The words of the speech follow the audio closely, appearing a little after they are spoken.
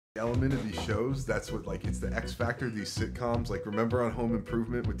element of these shows. That's what, like, it's the X factor of these sitcoms. Like, remember on Home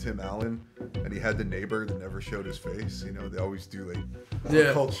Improvement with Tim Allen, and he had the neighbor that never showed his face. You know, they always do like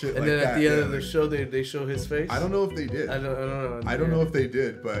cult shit and like that. And then at the end of the show, they show his face. I don't know if they did. I don't know. I don't know if they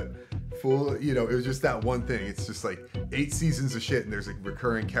did, but you know, it was just that one thing. It's just like 8 seasons of shit, and there's a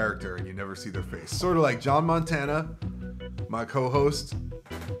recurring character, and you never see their face. Sort of like John Montana, my co-host,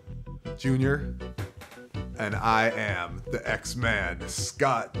 Junior. And I am the X-Man,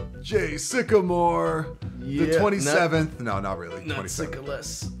 Scott J. Sycamore. Yeah, the 27th. Not really. Not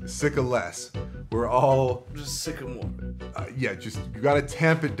Sycaless. Sycaless. We're all just Sycamore. Just you gotta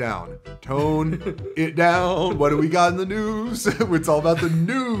tamp it down. Tone it down. What do we got in the news? It's all about the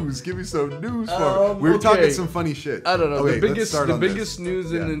news. Give me some news for me. We were talking some funny shit. I don't know. Okay, the biggest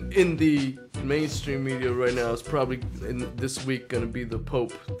news in the mainstream media right now is probably this week gonna be the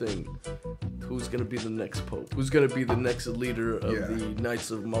Pope thing. Who's gonna be the next Pope? Who's gonna be the next leader of the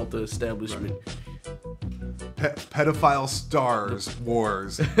Knights of Malta establishment? Pedophile stars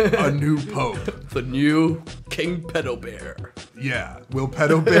wars. A new Pope. The new King Pedo Bear. Yeah. Will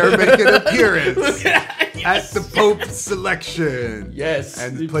Pedo Bear make an appearance at the Pope's selection? Yes.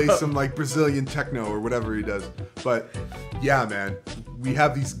 And play some like Brazilian techno or whatever he does. But yeah, man, we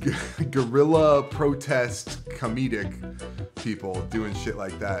have these guerrilla protest comedic people doing shit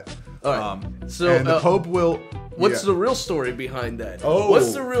like that. All right. And the Pope will. What's the real story behind that? Oh.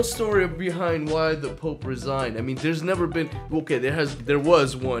 What's the real story behind why the Pope resigned? I mean, there's never been. Okay, there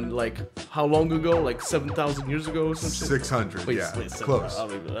was one like how long ago? Like 7,000 years ago or something. 600. Wait, close. I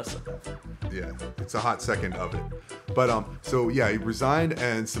don't even. That's not that far. Yeah, it's a hot second of it. But so yeah, he resigned,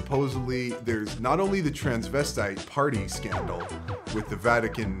 and supposedly there's not only the transvestite party scandal with the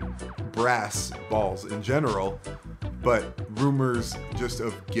Vatican brass balls in general, but rumors just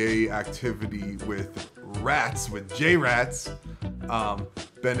of gay activity with rats, with J-Rats.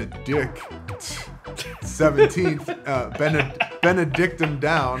 Benedict 17th, Benedictum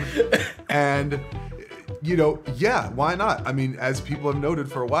down, and you know, yeah, why not? I mean, as people have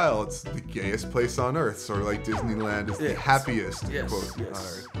noted for a while, it's the gayest place on earth, sort of like Disneyland is the happiest quote on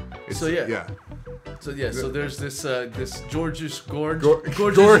earth. So there's this gorgeous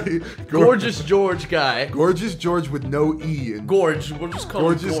George guy. Gorgeous George with no E. And Gorge. We'll just call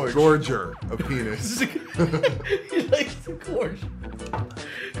him Gorge. Gorger of penis. He likes to gorge.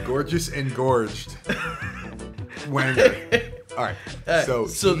 Gorgeous and gorged. Wanger. All right.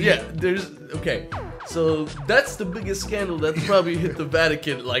 So that's the biggest scandal that's probably hit the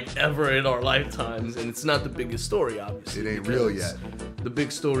Vatican like ever in our lifetimes, and it's not the biggest story, obviously. It ain't real yet. The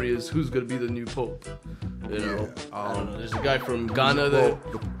big story is who's gonna be the new Pope. You know, I don't know. There's a guy from Ghana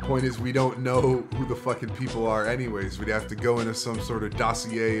that. The point is, we don't know who the fucking people are, anyways. We'd have to go into some sort of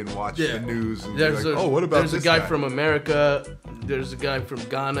dossier and watch the news and be like, what about this guy? There's a guy from America. There's a guy from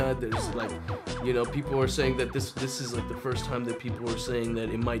Ghana. There's like, you know, people are saying that this is like the first time that people are saying that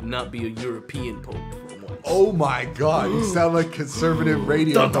it might not be a European Pope for once. Oh my God! You sound like conservative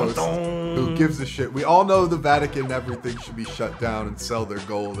radio host who gives a shit. We all know the Vatican and everything should be shut down and sell their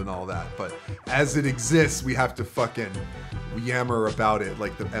gold and all that, but as it exists, we have to fucking yammer about it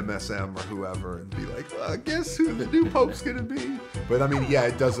like the MSM or whoever and be like, well, guess who the new Pope's gonna be? But I mean, yeah,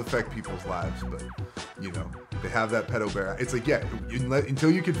 it does affect people's lives, but you know, they have that pedo bear. It's like,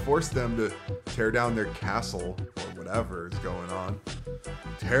 until you can force them to tear down their castle or whatever is going on.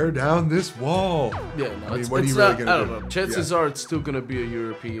 Tear down this wall. Yeah, no, I mean, what are you really gonna do? I don't know. Chances are it's still gonna be a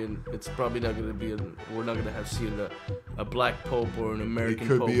European. It's probably not gonna be we're not gonna have seen a black pope or an American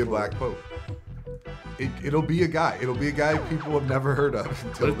pope. It could be a black pope. It'll be a guy. It'll be a guy people have never heard of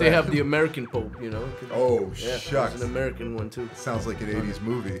until But if they have the American pope, you know. Shucks. There's an American one too. Sounds like an 80s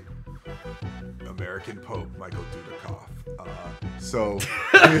movie. American Pope, Michael Dudikoff.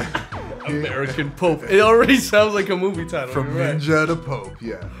 American Pope. It already sounds like a movie title. From Ninja to Pope,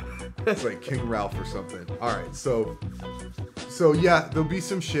 yeah. It's like King Ralph or something. All right, so yeah, there'll be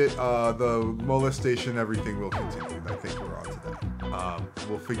some shit. The molestation, everything will continue. I think we're on to that.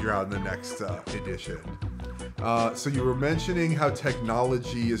 We'll figure out in the next edition. So you were mentioning how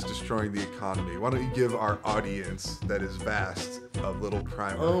technology is destroying the economy. Why don't you give our audience that is vast a little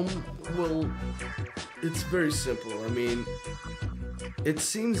primer? Well, it's very simple. I mean, it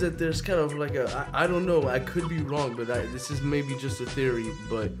seems that there's kind of like I don't know, I could be wrong, but this is maybe just a theory,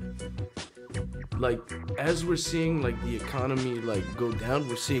 but like as we're seeing like the economy like go down,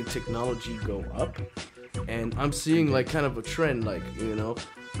 we're seeing technology go up, and I'm seeing like kind of a trend, like, you know,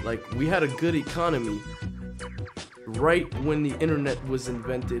 like we had a good economy right when the internet was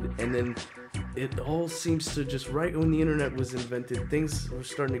invented, and then it all seems to just right when the internet was invented, things were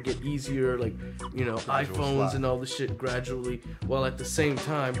starting to get easier, like, you know, iPhones and all the shit gradually, while at the same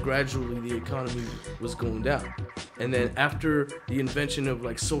time, gradually the economy was going down. And then after the invention of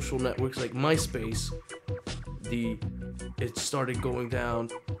like social networks like MySpace, it started going down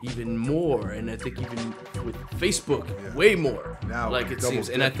even more, and I think even with Facebook, way more. Now, like it seems,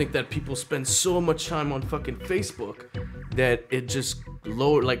 and I think that people spend so much time on fucking Facebook that it just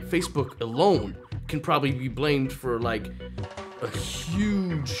lowered. Like Facebook alone can probably be blamed for like a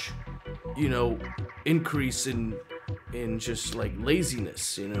huge, you know, increase in just like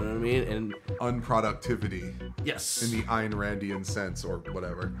laziness, you know what I mean, and unproductivity. Yes. In the Ayn Randian sense or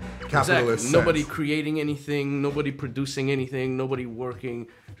whatever. Capitalist sense. Nobody creating anything, nobody producing anything, nobody working.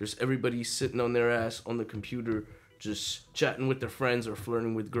 Just everybody sitting on their ass on the computer, just chatting with their friends or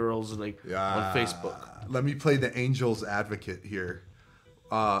flirting with girls like on Facebook. Let me play the angel's advocate here.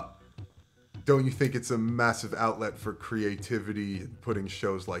 Don't you think it's a massive outlet for creativity, putting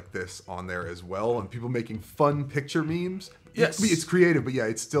shows like this on there as well, and people making fun picture memes? Yes, it's creative, but yeah,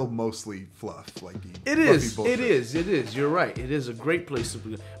 it's still mostly fluff. Like it is. You're right. It is a great place to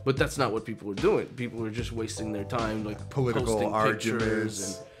be, but that's not what people are doing. People are just wasting their time, like political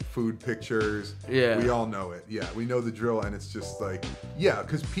arguments, food pictures. Yeah, we all know it. Yeah, we know the drill, and it's just like, yeah,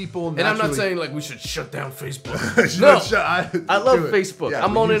 because people. And I'm not saying like we should shut down Facebook. No, I love Facebook. Yeah,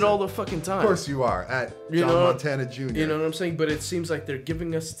 I'm on it all the fucking time. Of course you are at John Montana Jr. You know what I'm saying? But it seems like they're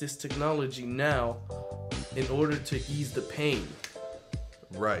giving us this technology now in order to ease the pain.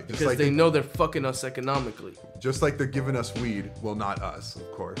 Right. Because like they know they're fucking us economically. Just like they're giving us weed. Well, not us, of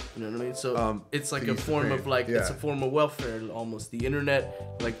course. You know what I mean? So it's like a form of like, it's a form of welfare almost. The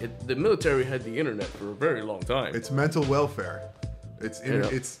internet, like the military had the internet for a very long time. It's mental welfare.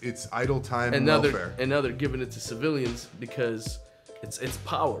 It's idle time and welfare. And now they're giving it to civilians because it's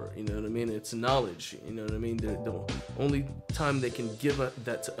power, you know what I mean? It's knowledge, you know what I mean? The only time they can give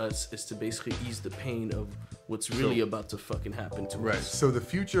that to us is to basically ease the pain of what's really about to fucking happen to us. Right. So the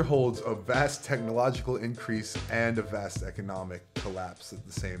future holds a vast technological increase and a vast economic collapse at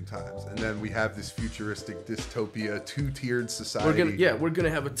the same time. And then we have this futuristic dystopia, two-tiered society. We're gonna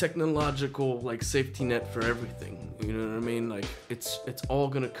have a technological like safety net for everything. You know what I mean? Like it's all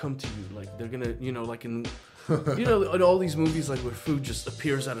gonna come to you. Like they're gonna, you know, like in you know, in all these movies, like where food just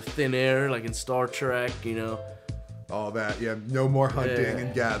appears out of thin air, like in Star Trek, you know. All that, yeah. No more hunting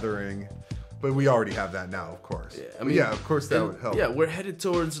and gathering. But we already have that now, of course. Yeah, I mean, of course that would help. Yeah, we're headed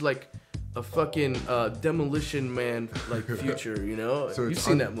towards like a fucking Demolition Man like future, you know? So you've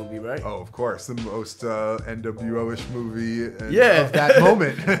seen that movie, right? Oh, of course. The most NWO-ish movie of that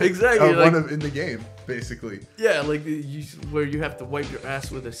moment. Exactly. In the game, basically. Yeah, like where you have to wipe your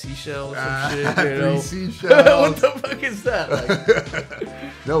ass with a seashell or some shit, you know? 3 seashells. What the fuck is that? Like?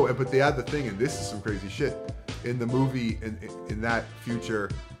 No, but they had the thing, and this is some crazy shit. In the movie, in that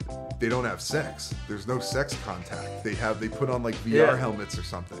future, they don't have sex. There's no sex contact. They put on like VR helmets or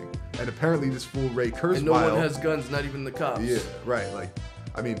something. And apparently this fool Ray Kurzweil. And no one has guns, not even the cops. Yeah, right. Like,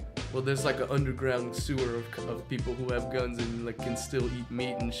 I mean. Well, there's like an underground sewer of people who have guns and like can still eat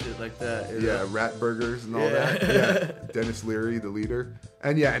meat and shit like that. Yeah, rat burgers and all that. Yeah. Dennis Leary, the leader.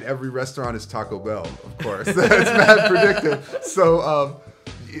 And yeah, and every restaurant is Taco Bell, of course. That's mad predictive. So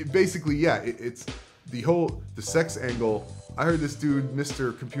basically, it's the sex angle. I heard this dude,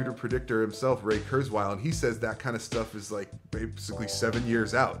 Mr. Computer Predictor himself, Ray Kurzweil, and he says that kind of stuff is like basically 7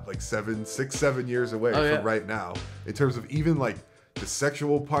 years out, like 7 years away from right now. In terms of even like the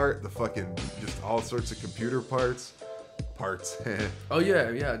sexual part, the fucking just all sorts of computer parts. Oh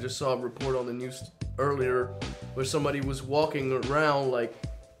yeah. I just saw a report on the news earlier where somebody was walking around like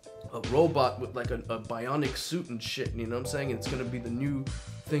a robot with like a bionic suit and shit. You know what I'm saying? It's gonna be the new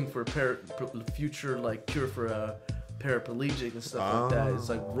thing for future like cure for paraplegic and stuff like that. It's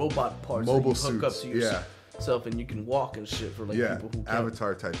like robot parts mobile that you hook up to yourself and you can walk and shit for like people who can't.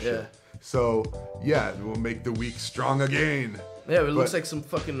 Avatar type shit. So it will make the weak strong again. Yeah, it looks like some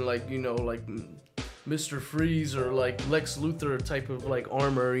fucking like, you know, like Mr. Freeze or like Lex Luthor type of like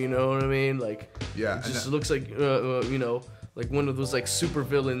armor, you know what I mean? Like it just looks like you know, like one of those like super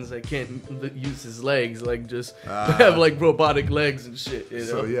villains that can't use his legs, like just have like robotic legs and shit. You know?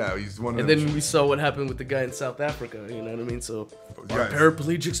 So he's one of them. And then we saw what happened with the guy in South Africa. You know what I mean? So are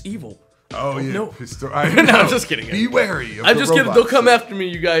paraplegic's evil? Oh yeah. No, no, I'm just kidding. Be wary. I'm just kidding. They'll come after me,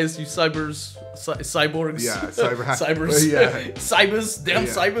 you guys. You cyborgs. Yeah, cybers. Yeah. Cybers. Damn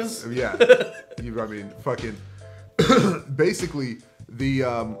cybers. Yeah. I mean, fucking. Basically, the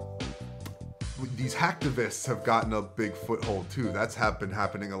these hacktivists have gotten a big foothold too. That's been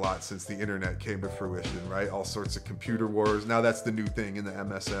happening a lot since the internet came to fruition, right? All sorts of computer wars. Now that's the new thing in the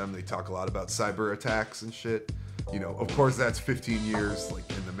MSM. They talk a lot about cyber attacks and shit. You know, of course that's 15 years like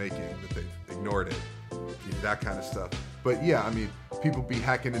in the making that they've ignored it. You know, that kind of stuff. But yeah, I mean, people be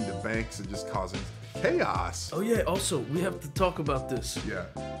hacking into banks and just causing chaos. Oh yeah, also we have to talk about this. Yeah.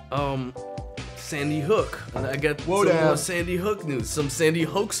 Sandy Hook. And I got some Sandy Hook news, some Sandy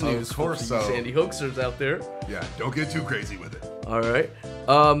Hoax news. Of course so. Sandy Hoaxers out there. Yeah, don't get too crazy with it. All right.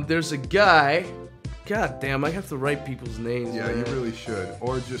 There's a guy. God damn, I have to write people's names. Yeah, man. you really should.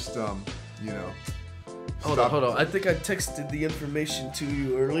 Or just, you know. Hold on. I think I texted the information to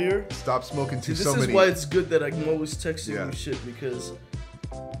you earlier. Stop smoking See, so this many. is why it's good that I'm always texting you shit, because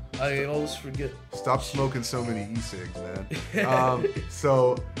I always forget. Stop smoking so many e-cigs, man.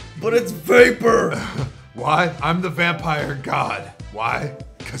 But it's vapor! Why? I'm the vampire god. Why?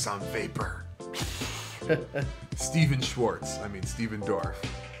 Because I'm vapor. Stephen Dorff.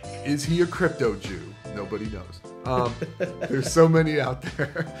 Is he a crypto Jew? Nobody knows. There's so many out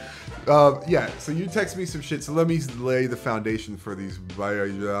there. Yeah, so you text me some shit. So let me lay the foundation for these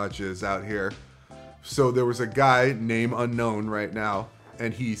biatches out here. So there was a guy, name unknown right now,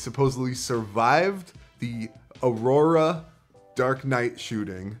 and he supposedly survived the Aurora Dark Knight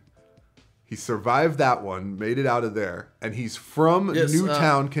shooting. He survived that one, made it out of there, and he's from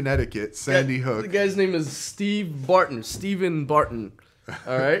Newtown, Connecticut, Sandy Hook. The guy's name is Stephen Barton.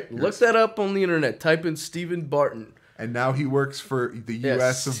 All right, look that up on the internet. Type in Stephen Barton. And now he works for the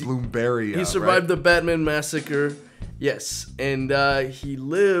U.S. of Bloomberry. He survived the Batman massacre. Yes, and he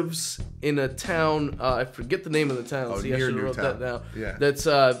lives in a town. I forget the name of the town. See, I should have wrote that down. Yeah. That's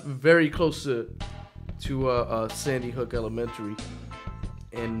very close to Sandy Hook Elementary,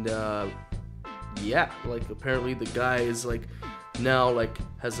 and yeah, like apparently the guy is like now like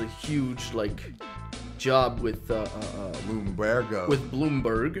has a huge like job with Bloomberg.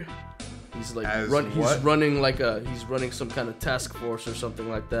 He's like he's running some kind of task force or something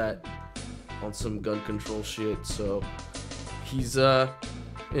like that on some gun control shit. So he's an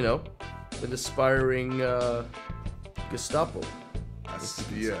aspiring Gestapo.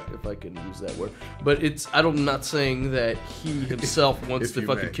 If I can use that word. But I'm not saying that he himself wants to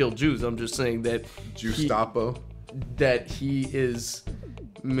fucking kill Jews. I'm just saying that he is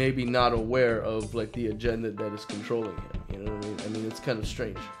maybe not aware of like the agenda that is controlling him. You know what I mean? I mean, it's kind of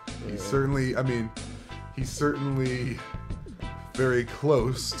strange. He's certainly very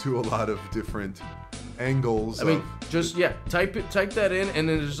close to a lot of different angles. Type that in, and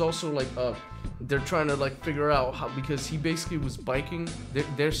then there's also like they're trying to like figure out how, because he basically was biking.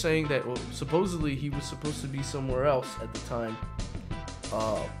 They're saying that supposedly he was supposed to be somewhere else at the time,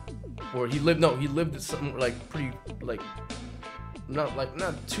 or he lived at something like pretty like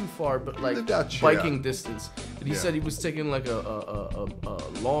not too far, but like biking distance. And he said he was taking like a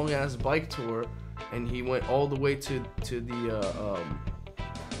long ass bike tour, and he went all the way to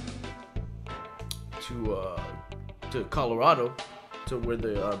Colorado, to where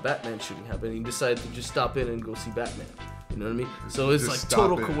the Batman shooting happened. He decided to just stop in and go see Batman. You know what I mean? So it's like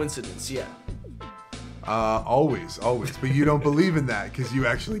total coincidence. Yeah. Always. But you don't believe in that because you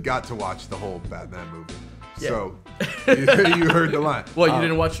actually got to watch the whole Batman movie. Yeah. So you heard the line. What, you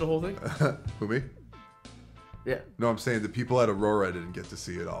didn't watch the whole thing? Who, me? Yeah. No, I'm saying the people at Aurora didn't get to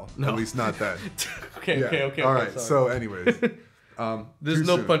see it all. No. At least not that. Okay. All right. So, anyways, there's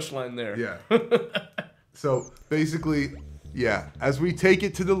no punchline there. Yeah. So basically, yeah. As we take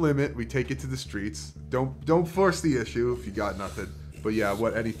it to the limit, we take it to the streets. Don't force the issue if you got nothing. But yeah,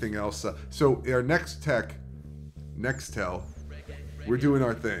 anything else? So our Nextel, we're doing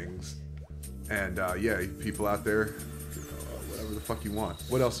our things, and people out there, whatever the fuck you want.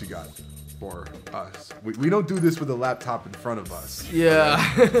 What else you got for us? We don't do this with a laptop in front of us.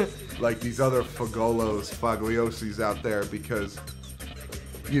 Yeah. Like these other fagliosis out there, because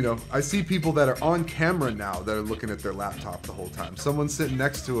I see people that are on camera now that are looking at their laptop the whole time. Someone's sitting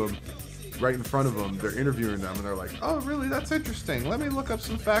next to them, right in front of them. They're interviewing them, and they're like, "Oh, really? That's interesting. Let me look up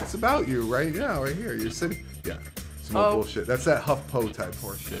some facts about you right now, right here. You're sitting." Yeah, some more bullshit. That's that HuffPo type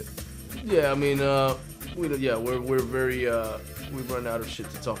horse shit. Yeah, I mean, we're very we run out of shit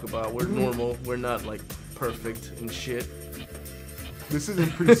to talk about. We're normal. We're not like perfect and shit. This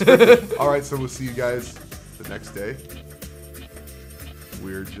isn't pretty scripted. All right, so we'll see you guys the next day.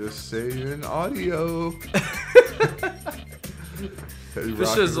 We're just saying audio.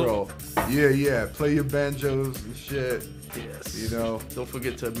 Rock and roll. Yeah. Play your banjos and shit. Yes. Don't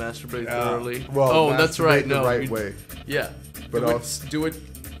forget to masturbate thoroughly. Well, that's right. The right way. Yeah. But do it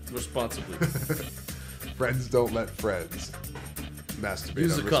responsibly. Friends don't let friends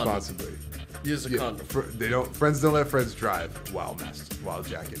masturbate responsibly. Use a condom. Friends don't let friends drive while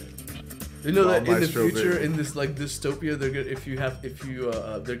jacking it. You know that in the future, in this like dystopia,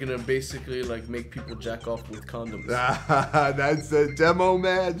 they're gonna basically like make people jack off with condoms. That's the demo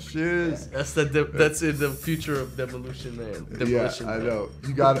man shit. That's in the future of Demolition Man. Demolition I Man. know.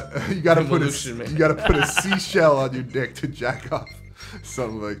 You gotta put a seashell on your dick to jack off,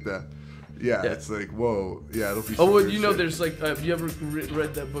 something like that. Yeah, it's like whoa. Yeah, it'll be. Oh, well, you know, there's like, have you ever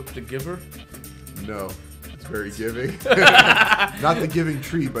read that book, The Giver? No. Very giving. Not The Giving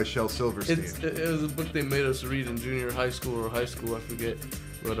Tree by Shel Silverstein. It was a book they made us read in junior high school or high school, I forget.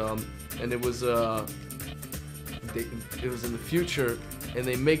 But and it was in the future, and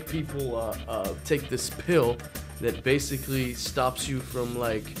they make people take this pill that basically stops you from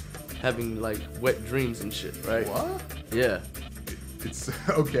like having like wet dreams and shit, right? What? Yeah. It's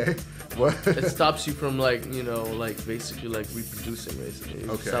okay. What? It stops you from like, you know, like basically like reproducing basically.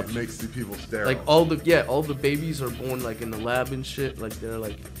 It makes the people sterile. Like all the babies are born like in the lab and shit, like they're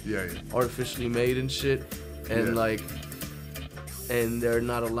like artificially made and shit, and like, and they're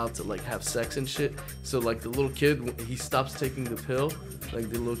not allowed to like have sex and shit. So like the little kid, he stops taking the pill, like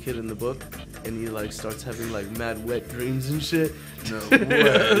the little kid in the book, and he like starts having like mad wet dreams and shit. No way.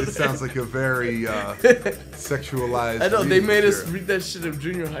 It sounds like a very sexualized. I know, they made us read that shit in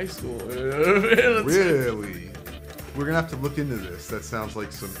junior high school. Really? We're gonna have to look into this. That sounds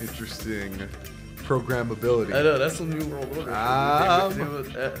like some interesting programmability. I know, that's a new world order. Now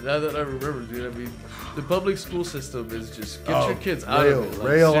that I remember, dude, I mean, the public school system is just get your kids out of it. Like,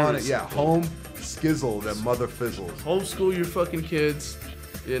 rail on it, yeah. Home skizzle, that mother fizzles. Homeschool your fucking kids,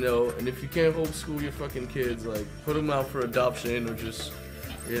 you know, and if you can't homeschool your fucking kids, like, put them out for adoption or just,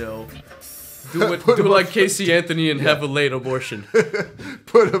 you know, do like Casey Anthony and have a late abortion.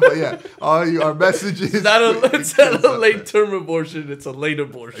 Put them, our message is... It's not a late term abortion, it's a late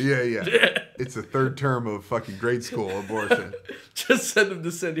abortion. Yeah. It's a third term of fucking grade school abortion. Just send them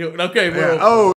to San Diego. Okay, we're over.